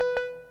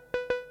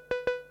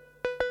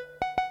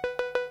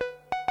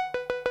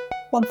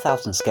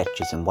1000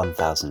 Sketches in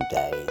 1000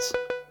 Days.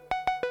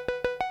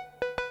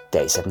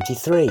 Day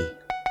 73.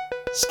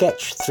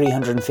 Sketch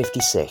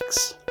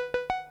 356.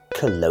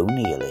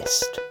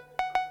 Colonialist.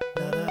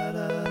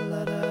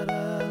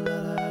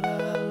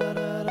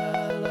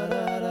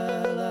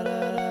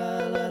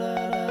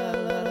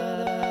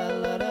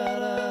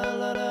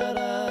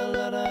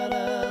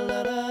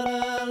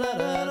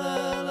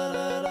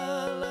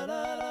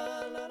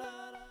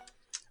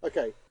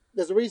 Okay,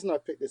 there's a reason I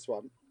picked this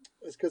one.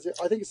 It's because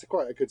I think it's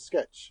quite a good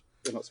sketch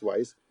in lots of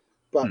ways,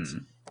 but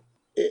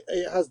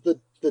it has the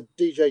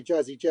DJ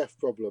Jazzy Jeff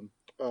problem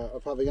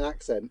of having an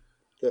accent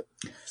that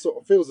sort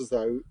of feels as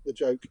though the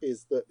joke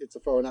is that it's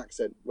a foreign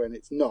accent when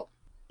it's not.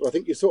 But I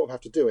think you sort of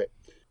have to do it.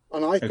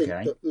 And I think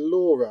that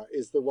Laura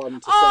is the one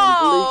to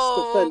sound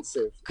least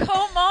offensive.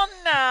 Come on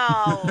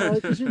now.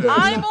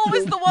 I'm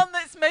always the one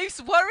that's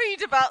most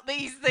worried about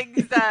these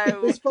things,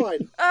 though. It's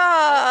fine.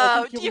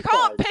 Oh, you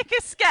can't pick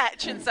a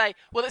sketch and say,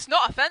 well, it's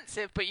not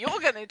offensive, but you're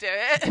going to do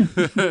it.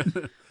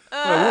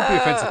 Well, it won't be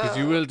offensive because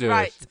you will do it.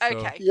 Right, So.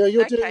 okay. Yeah,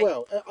 you'll do it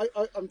well.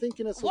 I'm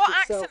thinking of What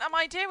accent am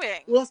I doing?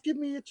 Well, let's give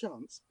me a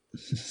chance.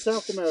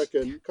 South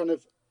American, kind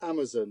of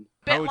Amazon.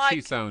 Bit How would like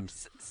she sound?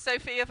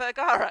 Sofia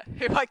Vergara,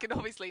 who I can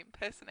obviously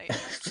impersonate.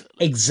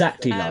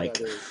 Exactly like.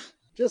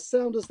 Just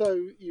sound as though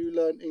you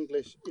learn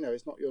English,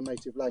 it's not your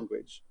native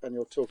language, and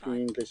you're talking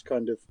English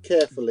kind of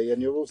carefully,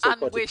 and you're also And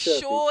quite we're chirpy.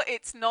 Sure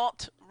it's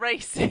not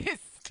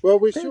racist. Well,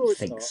 we're I don't sure it's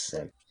think not.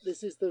 so.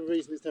 This is the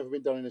reason it's never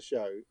been done in a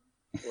show.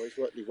 Or it's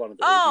certainly one of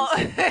the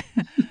reasons.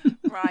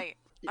 Oh, right.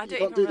 I You don't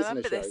can't even do this in a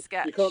remember show. this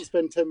sketch. You can't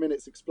spend 10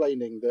 minutes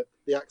explaining that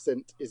the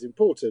accent is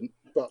important,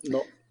 but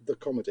not the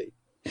comedy.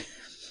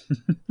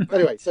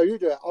 Anyway, so you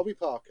do it. I'll be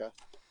Parker.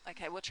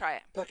 Okay, we'll try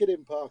it. Pack it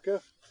in,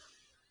 Parker.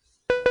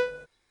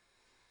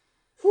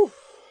 Whew.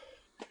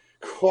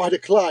 Quite a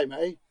climb,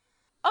 eh?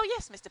 Oh,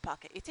 yes, Mr.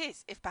 Parker, it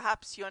is, if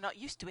perhaps you're not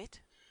used to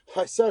it.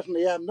 I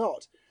certainly am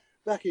not.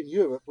 Back in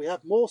Europe, we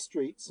have more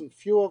streets and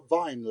fewer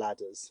vine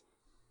ladders.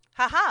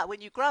 Ha-ha,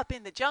 when you grow up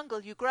in the jungle,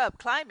 you grow up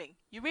climbing.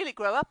 You really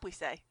grow up, we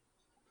say.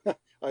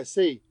 I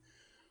see.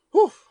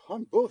 Whew,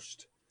 I'm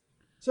bushed.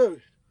 So,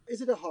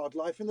 is it a hard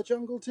life in the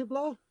jungle,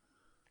 Tiblar?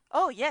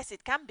 Oh, yes,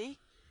 it can be.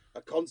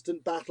 A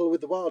constant battle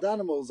with the wild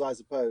animals, I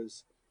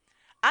suppose.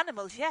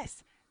 Animals,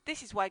 yes.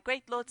 This is why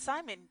great Lord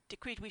Simon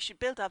decreed we should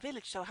build our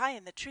village so high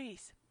in the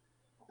trees.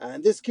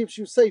 And this keeps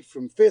you safe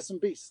from fearsome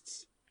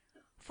beasts.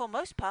 For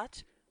most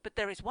part, but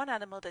there is one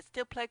animal that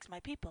still plagues my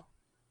people.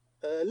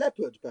 A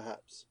leopard,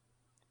 perhaps?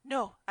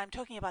 No, I'm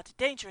talking about a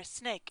dangerous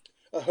snake.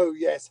 Oh,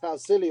 yes, how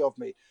silly of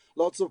me.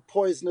 Lots of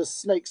poisonous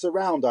snakes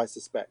around, I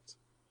suspect.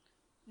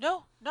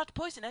 No, not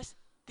poisonous.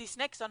 These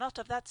snakes are not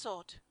of that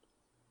sort.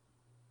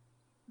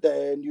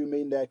 Then you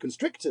mean they're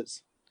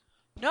constrictors?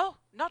 No,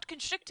 not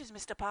constrictors,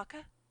 Mr.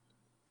 Parker.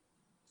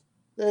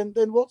 Then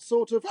what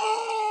sort of...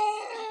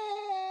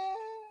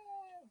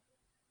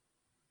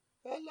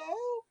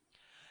 Hello?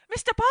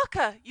 Mr.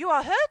 Parker, you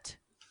are hurt?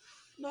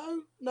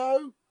 No.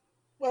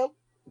 Well,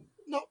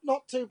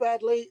 not too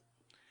badly.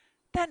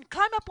 Then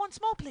climb up once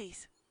more,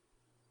 please.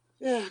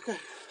 Yeah, okay.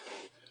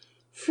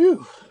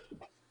 Phew.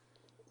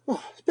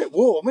 Oh, it's a bit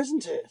warm,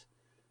 isn't it?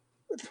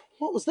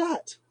 What was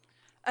that?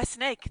 A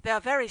snake. They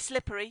are very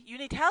slippery. You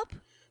need help?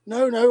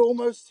 No,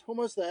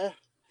 almost there.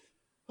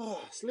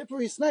 Oh,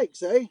 slippery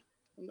snakes, eh?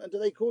 And do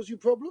they cause you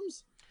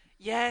problems?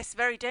 Yes,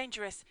 very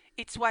dangerous.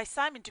 It's why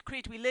Simon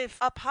decreed we live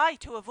up high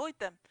to avoid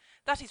them.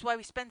 That is why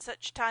we spend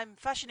such time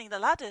fashioning the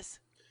ladders.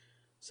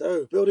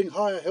 So, building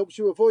higher helps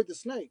you avoid the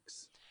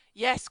snakes?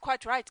 Yes,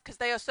 quite right, because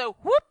they are so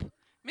whoop.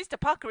 Mr.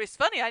 Parker is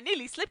funny. I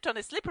nearly slipped on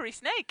a slippery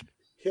snake.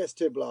 Yes,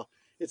 Tiblar.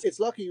 It's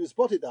lucky you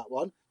spotted that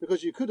one,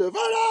 because you could have...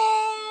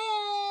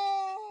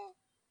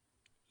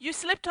 You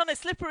slipped on a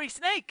slippery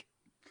snake.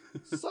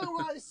 So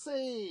I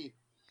see.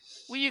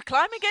 Will you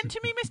climb again to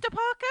me, Mr.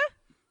 Parker?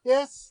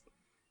 Yes,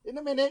 in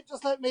a minute.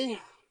 Just let me...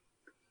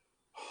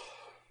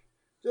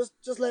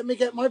 Just let me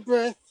get my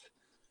breath.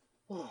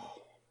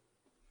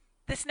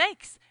 The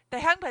snakes, they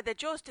hang by their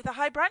jaws to the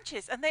high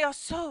branches, and they are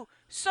so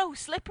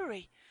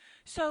slippery.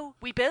 So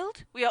we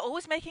are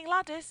always making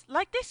ladders,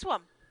 like this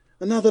one.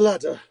 Another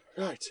ladder,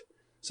 right.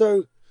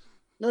 So,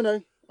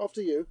 no,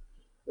 after you.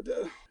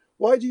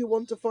 Why do you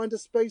want to find a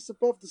space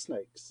above the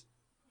snakes?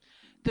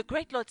 The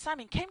great Lord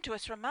Simon came to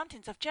us from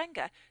mountains of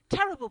Jenga.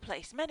 Terrible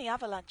place, many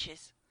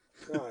avalanches.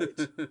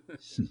 Right.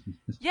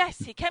 Yes,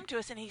 he came to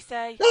us and he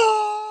said...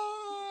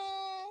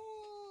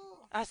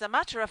 As a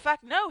matter of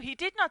fact, no, he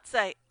did not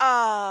say,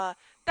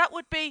 that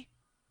would be...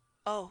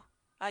 Oh,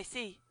 I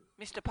see.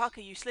 Mr.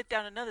 Parker, you slid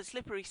down another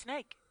slippery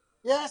snake.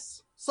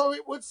 Yes, so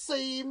it would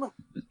seem.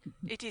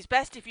 It is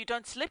best if you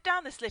don't slip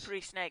down the slippery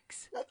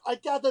snakes. I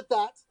gathered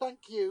that,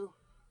 thank you.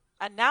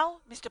 And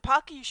now, Mr.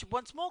 Parker, you should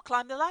once more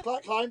climb the ladder.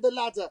 Climb the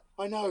ladder,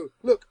 I know.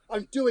 Look,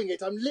 I'm doing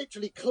it. I'm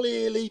literally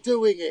clearly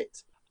doing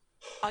it.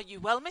 Are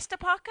you well, Mr.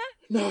 Parker?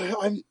 No,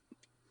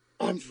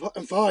 I'm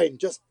fine.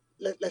 Just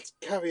let's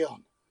carry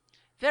on.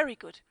 Very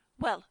good.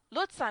 Well,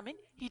 Lord Simon,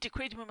 he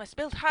decreed we must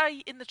build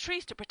high in the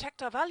trees to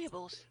protect our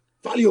valuables.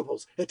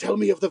 Valuables? Tell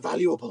me of the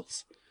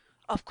valuables.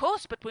 Of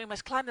course, but we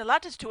must climb the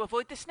ladders to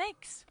avoid the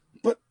snakes.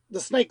 But the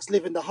snakes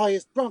live in the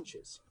highest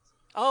branches.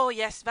 Oh,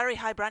 yes, very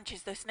high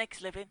branches the snakes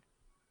live in.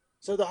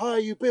 So the higher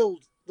you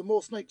build, the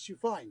more snakes you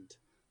find.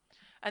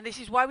 And this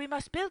is why we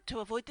must build to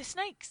avoid the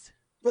snakes.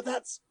 But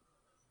that's...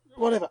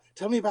 whatever.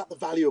 Tell me about the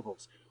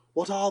valuables.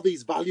 What are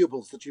these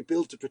valuables that you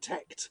build to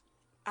protect?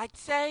 I'd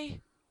say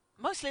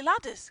mostly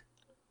ladders.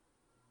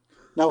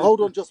 Now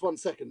hold on just 1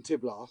 second,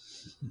 Tiblar.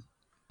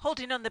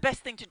 Holding on the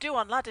best thing to do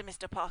on ladder,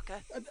 Mr.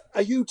 Parker.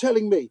 Are you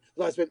telling me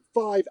that I spent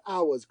 5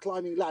 hours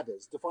climbing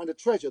ladders to find a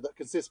treasure that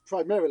consists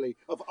primarily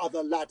of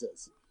other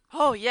ladders?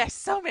 Oh, yes,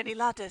 so many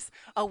ladders.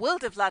 A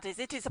world of ladders.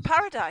 It is a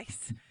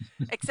paradise.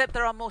 Except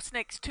there are more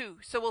snakes too,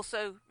 so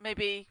also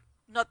maybe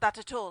not that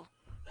at all.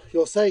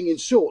 You're saying, in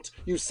short,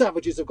 you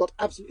savages have got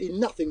absolutely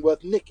nothing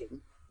worth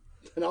nicking?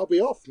 Then I'll be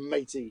off,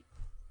 matey.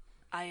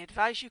 I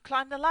advise you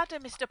climb the ladder,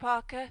 Mr.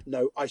 Parker.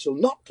 No, I shall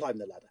not climb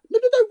the ladder. No,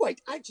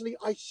 wait. Actually,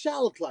 I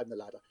shall climb the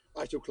ladder.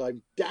 I shall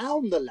climb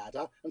down the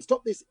ladder and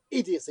stop this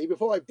idiocy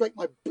before I break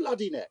my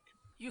bloody neck.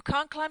 You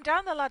can't climb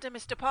down the ladder,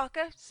 Mr.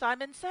 Parker,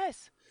 Simon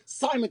says.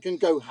 Simon can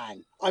go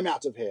hang. I'm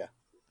out of here.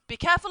 Be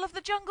careful of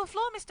the jungle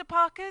floor, Mr.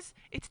 Parkers.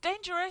 It's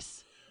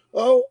dangerous.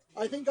 Oh,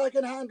 I think I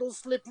can handle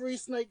slippery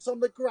snakes on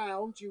the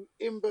ground, you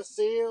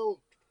imbecile.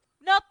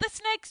 Not the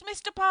snakes,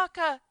 Mr.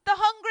 Parker. The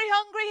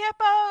hungry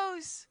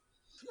hippos.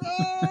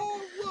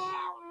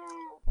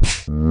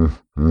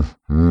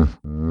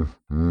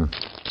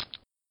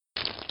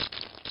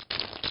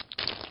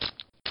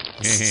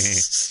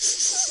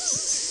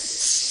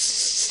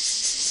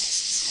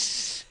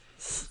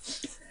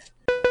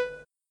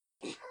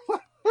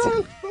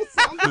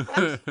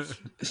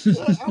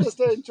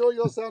 Alistair, enjoy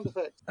your sound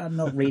effect. I'm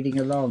not reading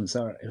along,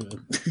 sorry.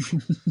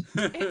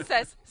 It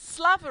says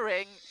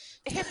slavering,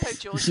 hippo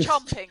jaws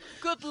chomping.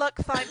 Good luck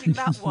finding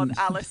that one,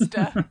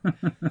 Alistair.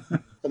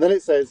 And then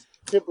it says,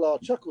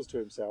 Tiblar chuckles to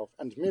himself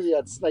and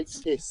myriad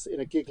snakes hiss in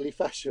a giggly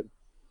fashion.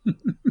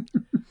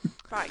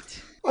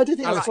 Right. I did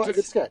think it was quite a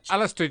good sketch.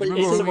 Alistair, do But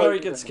you it's It's a remember very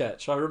good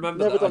sketch. I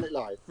remember Never that. done it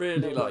live. Really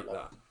Never done like it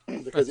that.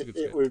 live. Because That's a good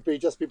it sketch. would be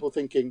just people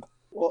thinking,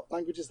 what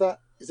language is that?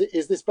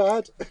 Is this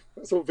bad?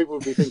 That's what people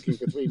would be thinking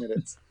for 3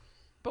 minutes.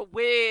 But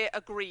we're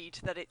agreed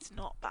that it's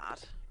not bad.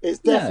 It's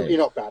definitely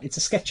not bad. It's a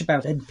sketch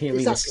about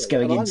imperialists Exactly,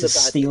 going and I'm in the to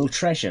bad steal guy.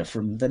 treasure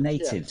from the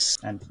natives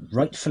and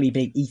rightfully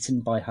being eaten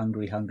by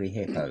hungry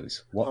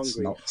hippos. What's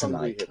Hungry, not to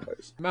hungry like?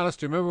 hippos.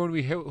 Alistair, remember when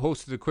we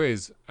hosted the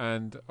quiz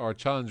and our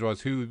challenge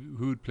was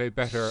who'd play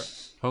better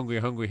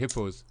hungry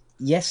hippos?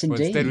 Yes, But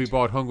indeed. instead we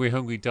bought hungry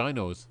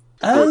dinos.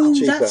 Oh,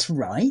 Cheaper. that's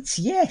right.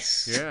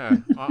 Yes. Yeah,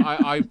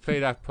 I play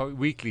that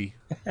weekly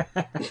with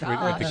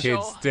the kids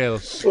sure. still.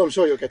 Well, I'm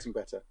sure you're getting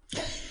better.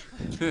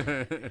 You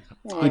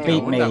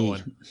beat won that me.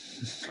 one.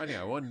 I think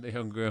I won the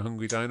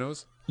hungry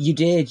dinos. You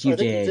did. You I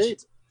think did. you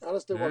did.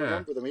 Alistair won a Yeah.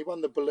 number of them. He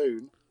won the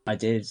balloon. I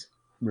did. I can't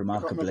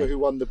remember Remarkably. who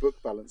won the book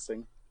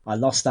balancing. I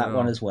lost that Oh.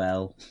 one as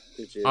well.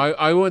 Did you?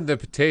 I won the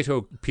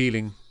potato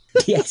peeling.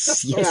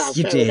 Yes, Wow, yes,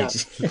 you there we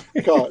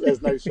did. go. God,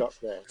 there's no shock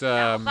there.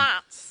 Now Um,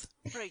 that's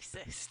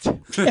racist.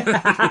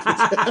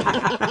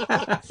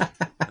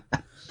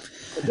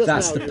 Just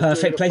That's now the you were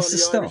perfect doing a place to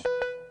funny stop.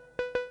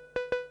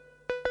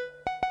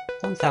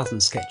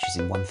 1000 Sketches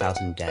in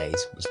 1000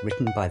 Days was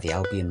written by the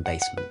Albion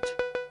Basement.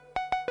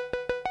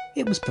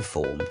 It was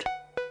performed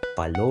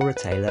by Laura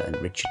Taylor and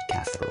Richard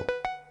Catherall.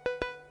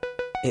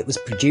 It was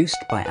produced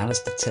by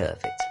Alistair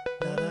Turvitt.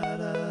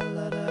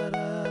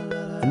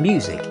 The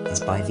music is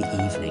by The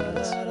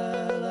Evenings.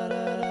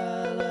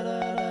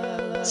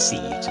 See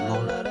you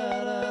tomorrow.